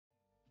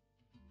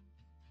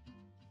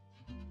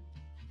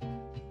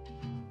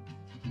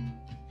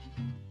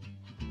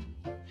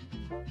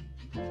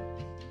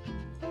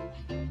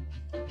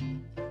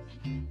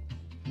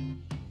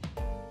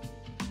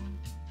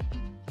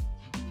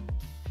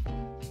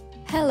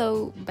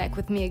Hello, back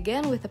with me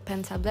again with a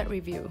pen tablet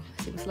review.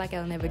 Seems like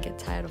I'll never get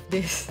tired of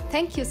this.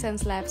 Thank you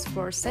Xencelabs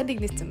for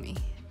sending this to me.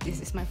 This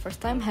is my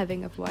first time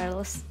having a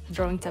wireless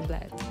drawing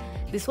tablet.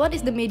 This one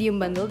is the medium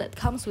bundle that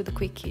comes with the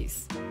quick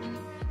keys.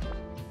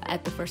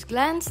 At the first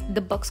glance,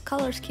 the box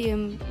color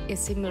scheme is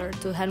similar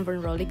to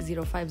Hanwern Rolik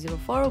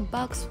 0504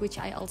 box, which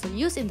I also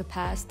used in the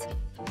past.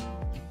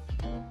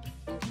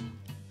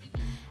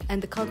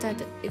 And the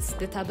content is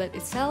the tablet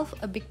itself,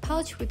 a big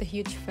pouch with a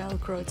huge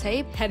velcro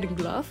tape, hand and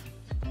glove,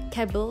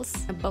 cables,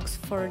 a box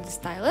for the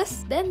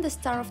stylus, then the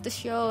star of the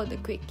show, the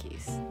quick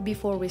keys.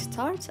 Before we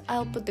start,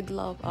 I'll put the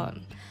glove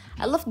on.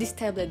 I love these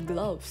tablet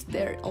gloves,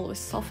 they're always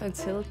soft and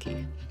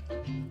silky.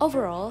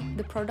 Overall,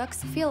 the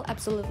products feel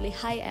absolutely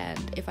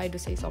high-end, if I do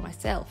say so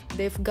myself.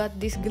 They've got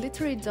this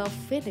glittery doff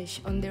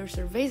finish on their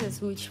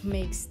surfaces which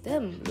makes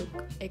them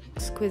look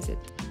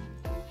exquisite.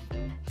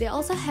 They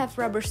also have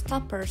rubber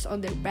stoppers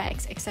on their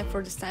backs except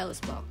for the stylus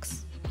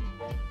box.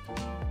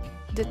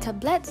 The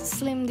tablet's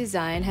slim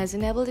design has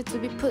enabled it to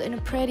be put in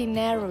a pretty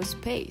narrow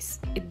space.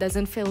 It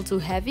doesn't feel too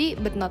heavy,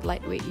 but not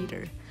lightweight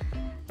either.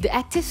 The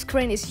active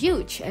screen is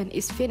huge and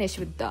is finished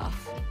with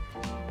doff.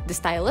 The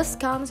stylus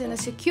comes in a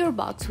secure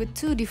box with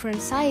two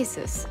different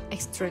sizes,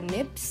 extra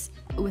nibs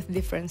with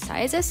different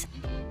sizes,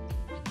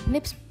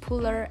 nibs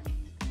puller,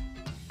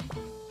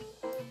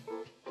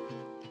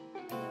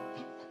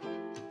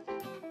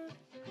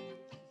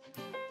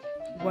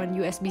 one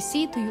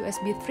USB-C to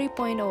USB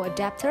 3.0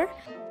 adapter,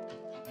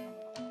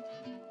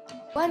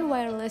 one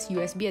wireless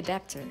USB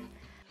adapter.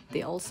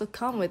 They also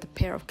come with a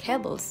pair of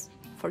cables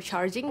for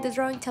charging the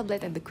drawing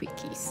tablet and the quick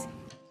keys.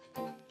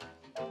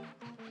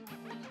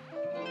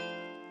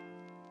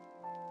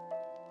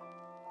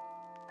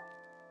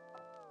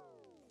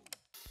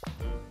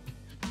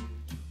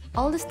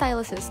 All the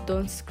styluses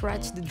don't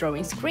scratch the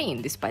drawing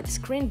screen despite the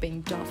screen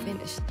being doff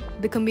finished.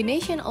 The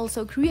combination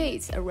also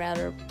creates a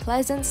rather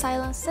pleasant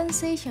silent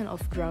sensation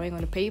of drawing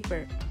on the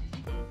paper.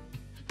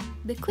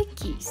 The quick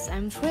keys,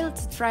 I'm thrilled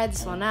to try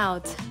this one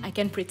out. I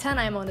can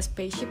pretend I'm on a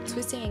spaceship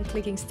twisting and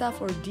clicking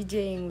stuff or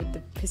DJing with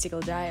the physical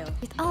dial.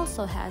 It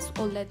also has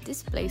OLED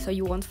display so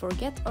you won't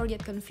forget or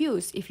get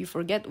confused if you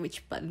forget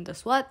which button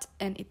does what,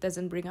 and it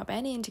doesn't bring up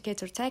any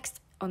indicator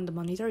text on the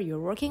monitor you're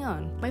working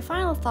on. My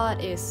final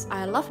thought is,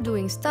 I love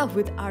doing stuff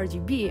with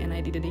RGB and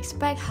I didn't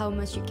expect how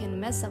much you can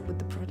mess up with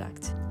the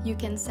product. You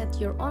can set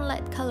your own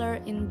light color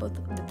in both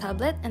the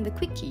tablet and the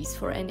quick keys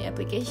for any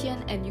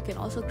application, and you can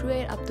also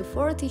create up to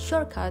 40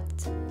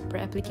 shortcuts per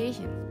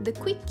application. The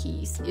quick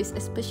keys is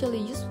especially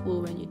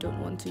useful when you don't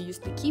want to use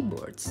the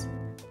keyboards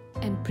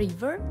and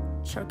prefer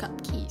shortcut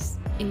keys.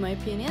 In my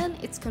opinion,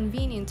 it's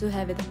convenient to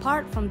have it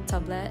apart from the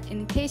tablet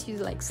in case you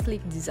like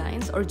sleek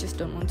designs or just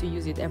don't want to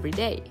use it every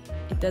day.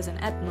 It doesn't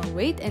add more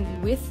weight and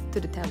width to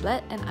the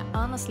tablet, and I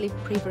honestly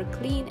prefer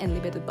clean and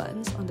limited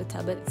buttons on the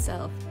tablet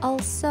itself.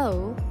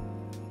 Also,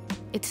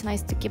 it's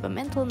nice to keep a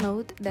mental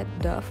note that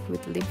doff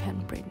with leaf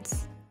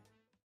handprints.